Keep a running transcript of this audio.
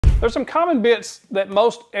There's some common bits that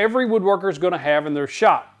most every woodworker is going to have in their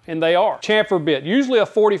shop. And they are. Chamfer bit, usually a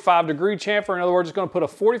 45-degree chamfer. In other words, it's going to put a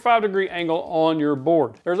 45-degree angle on your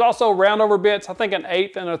board. There's also roundover bits. I think an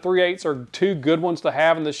 1/8 and a 3/8 are two good ones to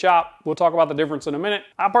have in the shop. We'll talk about the difference in a minute.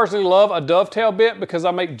 I personally love a dovetail bit because I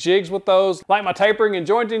make jigs with those, like my tapering and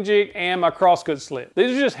jointing jig and my crosscut slit.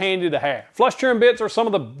 These are just handy to have. Flush trim bits are some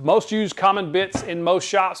of the most used common bits in most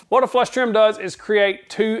shops. What a flush trim does is create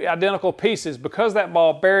two identical pieces. Because that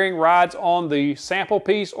ball bearing rides on the sample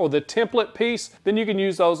piece or the template piece, then you can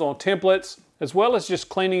use those on templates, as well as just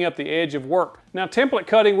cleaning up the edge of work. Now, template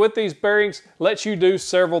cutting with these bearings lets you do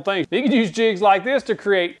several things. You can use jigs like this to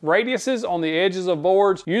create radiuses on the edges of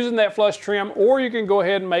boards using that flush trim, or you can go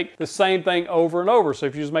ahead and make the same thing over and over. So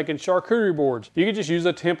if you're just making charcuterie boards, you can just use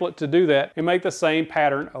a template to do that and make the same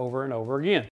pattern over and over again.